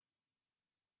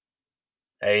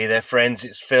Hey there, friends,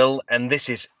 it's Phil, and this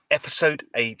is episode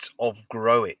 8 of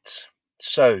Grow It.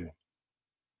 So,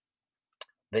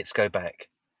 let's go back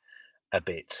a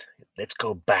bit. Let's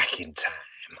go back in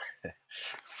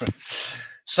time.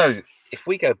 So, if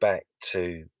we go back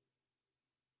to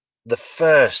the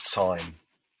first time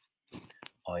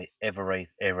I ever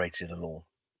aerated a lawn,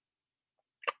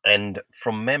 and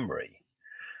from memory,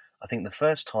 I think the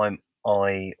first time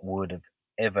I would have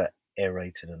ever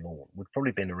aerated a lawn would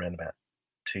probably been around about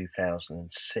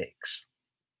 2006.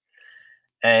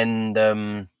 And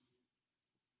I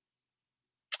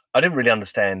didn't really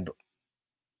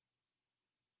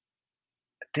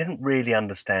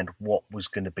understand what was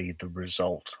going to be the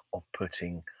result of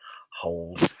putting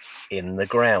holes in the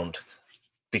ground,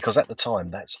 because at the time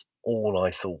that's all I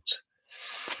thought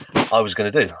I was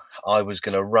going to do. I was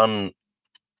going to run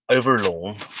over a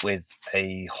lawn with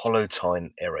a hollow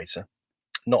tine aerator,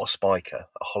 not a spiker,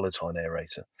 a hollow tine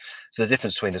aerator. So the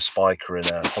difference between a spiker and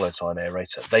a hollow tine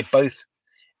aerator, they both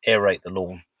aerate the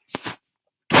lawn,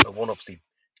 but one obviously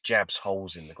jabs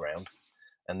holes in the ground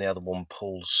and the other one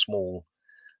pulls small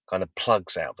kind of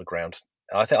plugs out of the ground.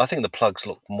 I think the plugs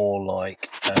look more like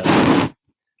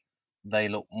they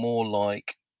look more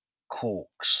like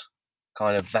corks,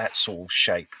 kind of that sort of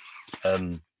shape.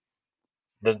 Um,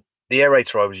 the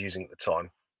aerator I was using at the time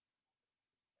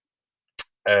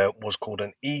was called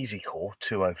an Easy Core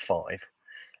 205,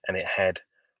 and it had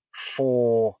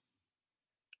four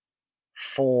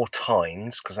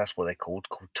tines, because that's what they're called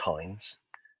tines,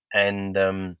 and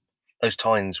those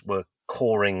tines were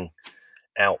coring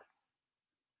out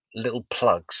little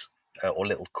plugs or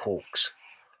little corks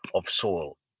of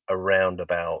soil around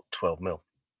about 12 mil.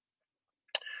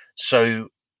 So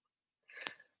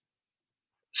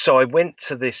I went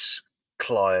to this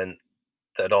client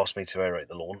that asked me to aerate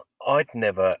the lawn. I'd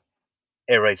never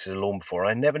aerated a lawn before.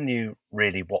 I never knew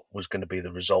really what was going to be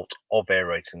the result of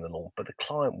aerating the lawn, but the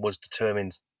client was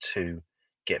determined to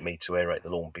get me to aerate the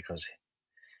lawn because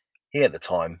he at the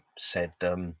time said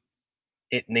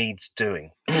it needs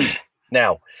doing.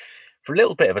 Now, for a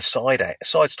little bit of a side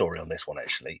story on this one,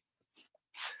 actually,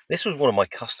 this was one of my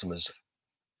customers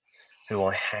who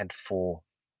I had for,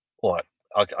 well,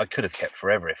 I could have kept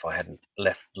forever if I hadn't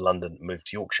left London and moved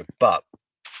to Yorkshire, but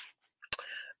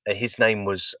his name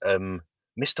was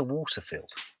Mr.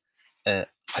 Waterfield. I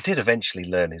did eventually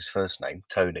learn his first name,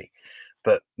 Tony,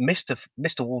 but Mr.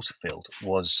 Waterfield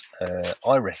was,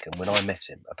 I reckon, when I met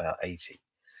him, about 80,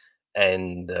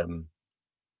 and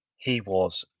he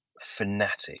was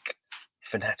fanatical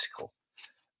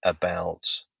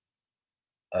about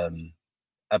um,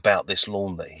 about this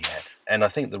lawn that he had, and I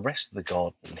think the rest of the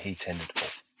garden he tended for,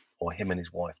 or him and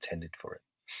his wife tended for it.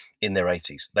 In their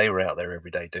 80s, they were out there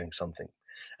every day doing something,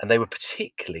 and they were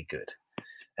particularly good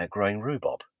at growing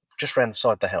rhubarb just round the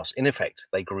side of the house. In effect,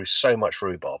 they grew so much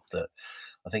rhubarb that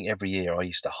I think every year I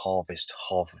used to harvest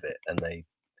half of it, and they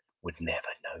would never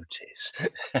notice.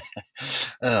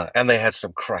 And they had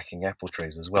some cracking apple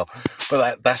trees as well.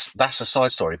 But that's a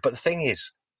side story. But the thing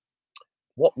is,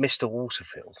 what Mr.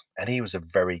 Waterfield, and he was a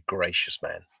very gracious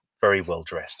man, very well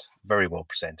dressed, very well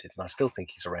presented, and I still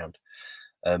think he's around.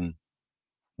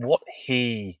 What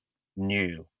he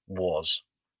knew was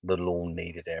the lawn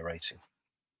needed aerating.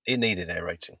 It needed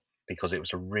aerating because it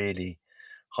was a really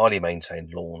highly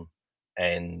maintained lawn,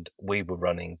 and we were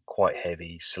running quite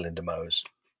heavy cylinder mowers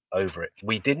over it.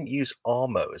 We didn't use our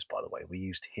mowers, by the way. We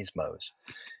used his mowers,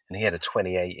 and he had a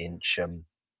 28-inch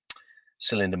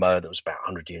cylinder mower that was about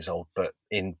 100 years old, but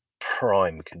in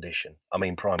prime condition. I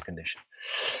mean, prime condition.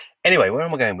 Anyway, where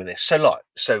am I going with this?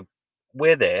 So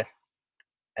we're there,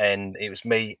 and it was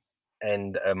me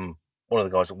and one of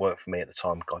the guys that worked for me at the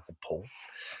time, a guy called Paul.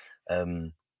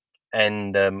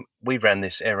 And we ran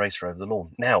this aerator over the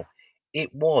lawn. Now,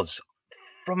 it was,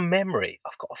 from memory,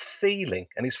 I've got a feeling,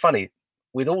 and it's funny,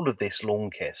 with all of this lawn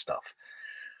care stuff,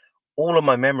 all of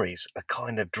my memories are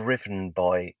kind of driven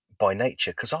by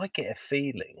nature, because I get a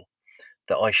feeling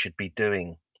that I should be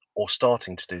doing or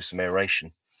starting to do some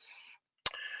aeration,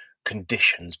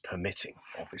 conditions permitting,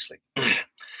 obviously.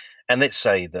 And let's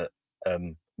say that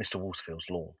Mr. Waterfield's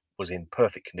lawn was in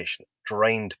perfect condition,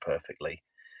 drained perfectly,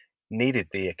 needed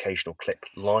the occasional clip,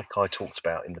 like I talked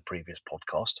about in the previous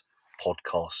podcast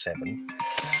 7.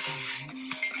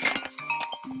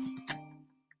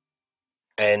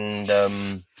 And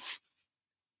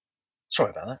sorry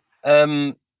about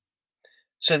that.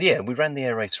 So yeah, we ran the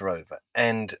aerator over,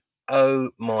 and oh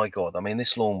my god, I mean,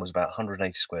 this lawn was about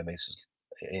 180 square meters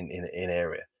in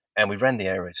area, and we ran the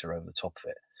aerator over the top of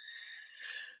it.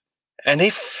 And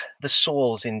if the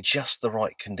soil's in just the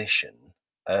right condition,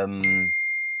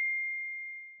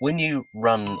 when you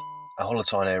run a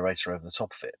Holotyne aerator over the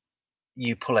top of it,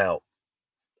 you pull out,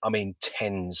 I mean,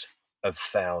 tens of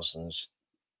thousands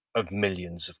of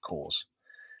millions of cores.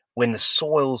 When the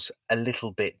soil's a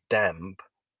little bit damp,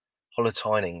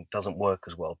 holotyning doesn't work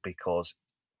as well because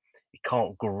it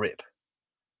can't grip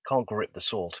the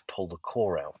soil to pull the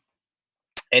core out.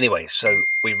 Anyway, so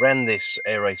we ran this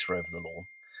aerator over the lawn,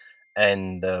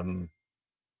 and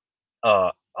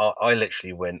I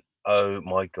literally went, "Oh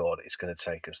my god, it's going to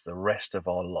take us the rest of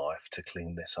our life to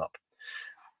clean this up."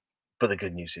 But the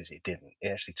good news is it didn't. It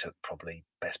actually took probably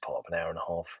best part of an hour and a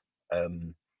half.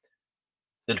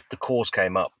 The cores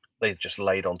came up. They just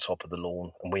laid on top of the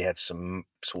lawn, and we had some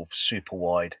sort of super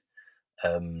wide,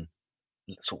 um,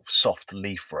 sort of soft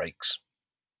leaf rakes,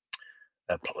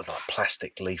 like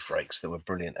plastic leaf rakes that were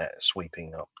brilliant at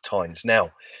sweeping up tines.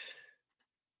 Now,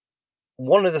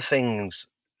 one of the things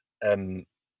um,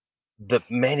 that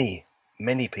many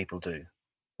people do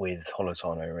with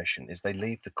holotyne aeration is they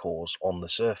leave the cores on the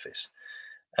surface,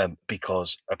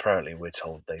 because apparently we're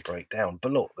told they break down.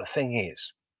 But look, the thing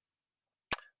is,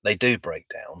 they do break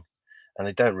down, and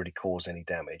they don't really cause any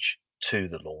damage to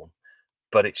the lawn.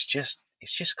 But it's just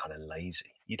kind of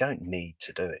lazy. You don't need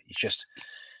to do it. You just,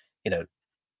 you know,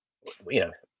 you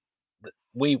know,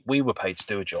 we were paid to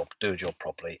do a job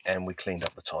properly, and we cleaned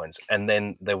up the tines. And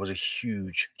then there was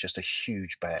just a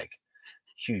huge bag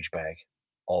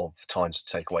of tines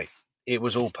to take away. It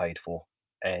was all paid for,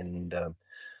 and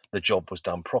the job was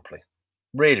done properly,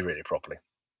 really, really properly.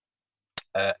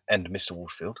 And Mr.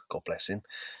 Waterfield, God bless him,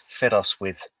 fed us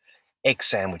with egg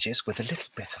sandwiches with a little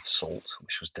bit of salt,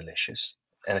 which was delicious,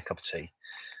 and a cup of tea.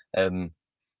 Um,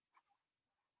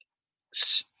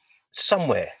 s-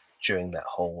 Somewhere during that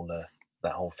whole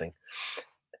thing.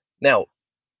 Now,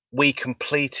 we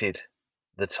completed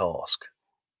the task,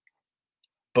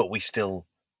 but we still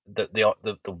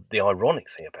the ironic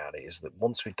thing about it is that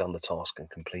once we'd done the task and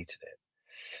completed it,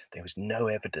 there was no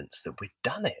evidence that we'd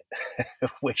done it,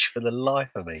 which for the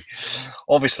life of me,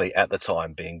 obviously at the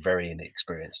time being very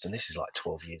inexperienced, and this is like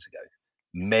 12 years ago,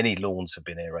 many lawns have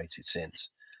been aerated since,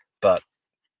 but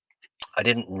I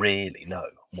didn't really know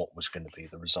what was going to be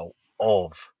the result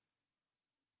of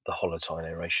the holotyne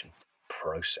aeration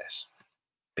process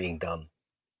being done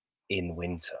in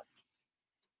winter.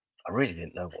 I really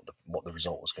didn't know what the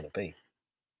result was going to be.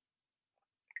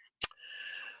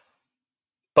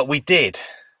 But we did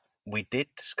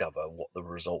discover what the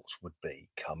results would be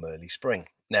come early spring.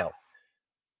 Now,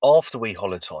 after we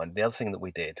holotyned, the other thing that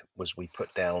we did was we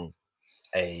put down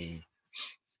a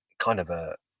kind of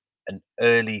an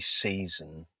early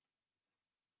season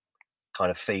kind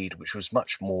of feed, which was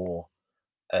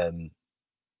um,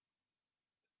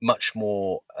 much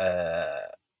more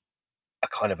a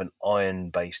kind of an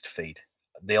iron-based feed.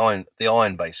 The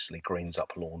iron basically greens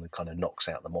up a lawn and kind of knocks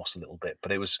out the moss a little bit.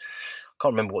 But it was, I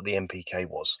can't remember what the NPK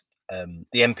was. The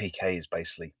NPK is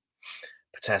basically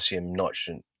potassium,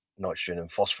 nitrogen,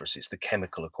 and phosphorus. It's the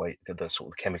chemical equate, the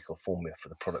sort of chemical formula for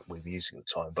the product we were using at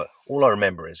the time. But all I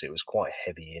remember is it was quite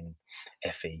heavy in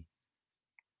Fe,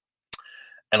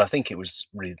 and I think it was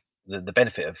really the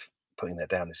benefit of putting that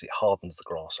down is it hardens the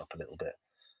grass up a little bit,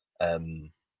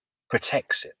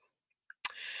 protects it.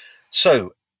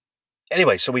 So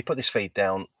anyway, so we put this feed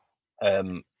down,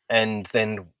 and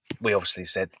then we obviously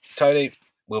said, Tony,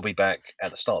 we'll be back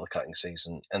at the start of the cutting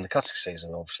season. And the cutting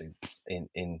season, obviously,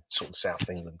 in sort of the south of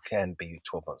England, can be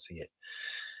 12 months a year.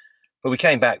 But we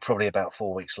came back probably about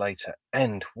 4 weeks later,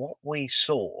 and what we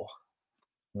saw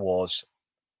was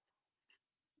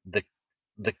the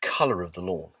the colour of the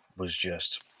lawn was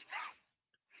just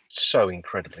so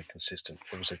incredibly consistent.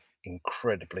 It was an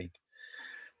incredibly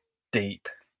deep,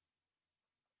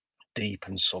 deep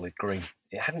and solid green.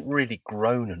 It hadn't really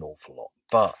grown an awful lot,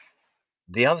 but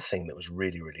the other thing that was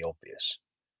really, really obvious,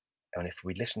 and if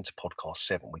we listen to podcast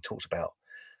 7, we talked about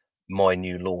my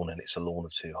new lawn, and it's a lawn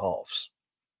of two halves,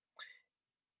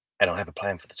 and I have a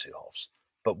plan for the two halves.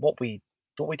 But what we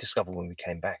discovered when we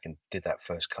came back and did that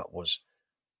first cut was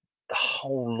the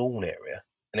whole lawn area,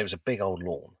 and it was a big old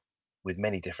lawn with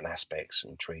many different aspects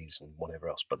and trees and whatever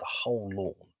else, but the whole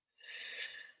lawn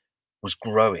was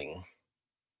growing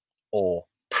or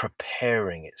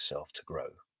preparing itself to grow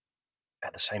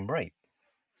at the same rate.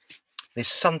 There's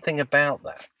something about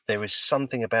that. There is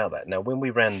something about that. Now, when we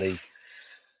ran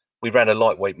a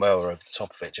lightweight mower over the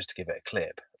top of it just to give it a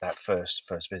clip that first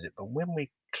visit, but when we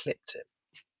clipped it,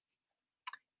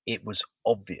 it was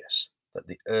obvious that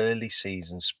the early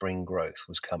season spring growth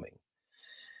was coming,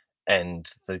 and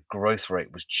the growth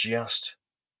rate was just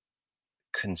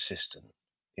consistent.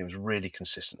 It was really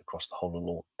consistent across the whole of the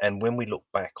lawn. And when we look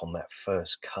back on that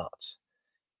first cut,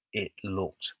 it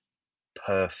looked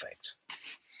perfect.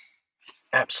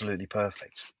 absolutely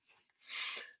perfect.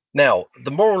 Now,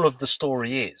 the moral of the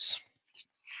story is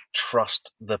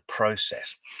trust the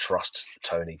process. Trust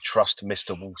Tony. Trust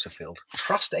Mr. Waterfield.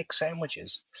 Trust Egg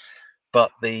Sandwiches.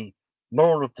 But the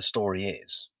moral of the story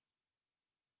is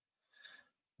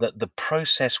that the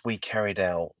process we carried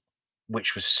out,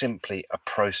 which was simply a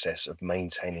process of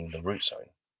maintaining the root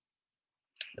zone,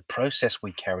 the process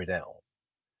we carried out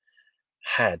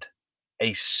had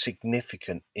a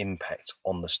significant impact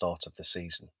on the start of the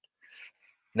season.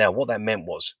 Now, what that meant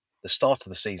was the start of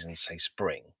the season, say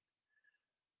spring,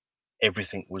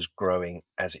 everything was growing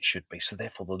as it should be. So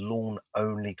therefore, the lawn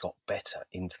only got better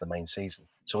into the main season.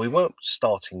 So we weren't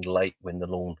starting late when the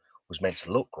lawn was meant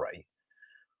to look great.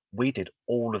 We did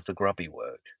all of the grubby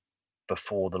work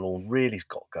before the lawn really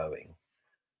got going.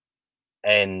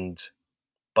 And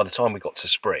by the time we got to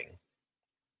spring,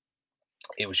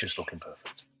 it was just looking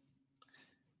perfect.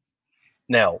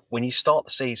 Now, when you start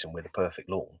the season with a perfect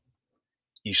lawn,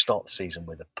 you start the season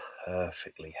with a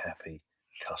perfectly happy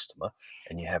customer,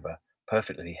 and you have a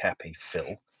perfectly happy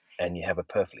Phil, and you have a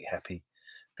perfectly happy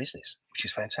business, which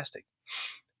is fantastic.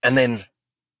 And then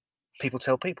people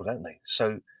tell people, don't they?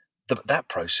 So that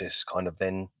process kind of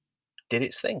then did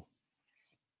its thing.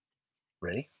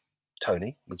 Really,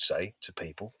 Tony would say to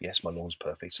people, "Yes, my lawn's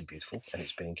perfect and beautiful, and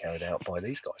it's being carried out by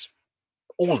these guys."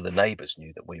 All of the neighbours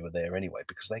knew that we were there anyway,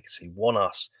 because they could see, one,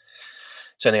 us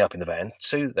turning up in the van,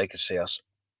 two, they could see us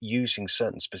using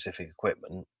certain specific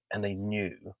equipment, and they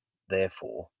knew,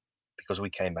 therefore, because we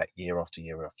came back year after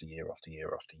year after year after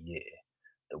year after year,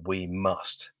 that we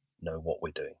must know what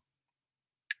we're doing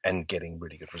and getting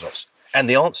really good results. And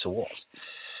the answer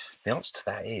to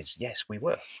that is yes, we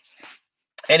were.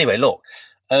 Anyway, look,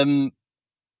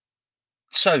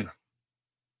 so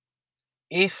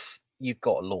if you've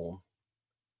got a lawn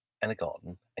and a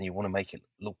garden and you want to make it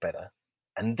look better,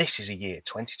 and this is a year,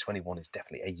 2021 is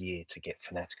definitely a year to get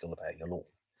fanatical about your lawn,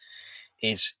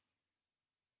 is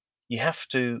you have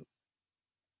to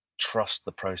trust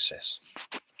the process.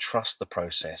 Trust the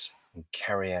process and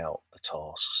carry out the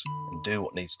tasks and do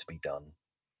what needs to be done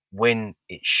when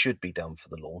it should be done for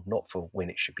the lawn, not for when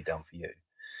it should be done for you,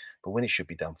 but when it should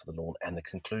be done for the lawn. And the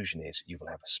conclusion is you will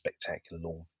have a spectacular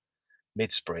lawn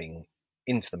mid-spring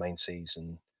into the main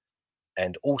season.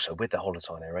 And also with the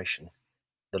Holotyne aeration,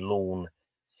 the lawn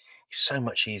is so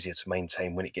much easier to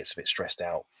maintain when it gets a bit stressed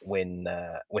out, when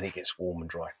it gets warm and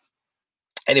dry.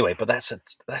 Anyway, but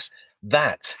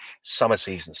that summer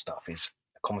season stuff is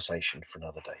a conversation for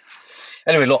another day.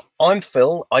 Anyway, look, I'm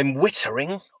Phil. I'm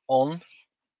wittering on.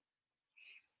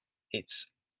 It's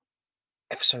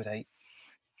episode 8.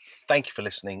 Thank you for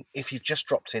listening. If you've just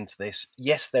dropped into this,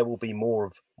 yes, there will be more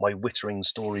of my wittering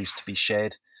stories to be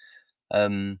shared.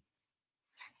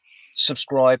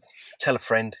 Subscribe, tell a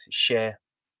friend, share.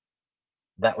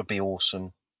 That would be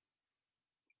awesome.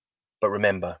 But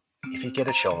remember, if you get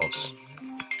a chance,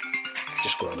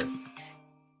 just grow it.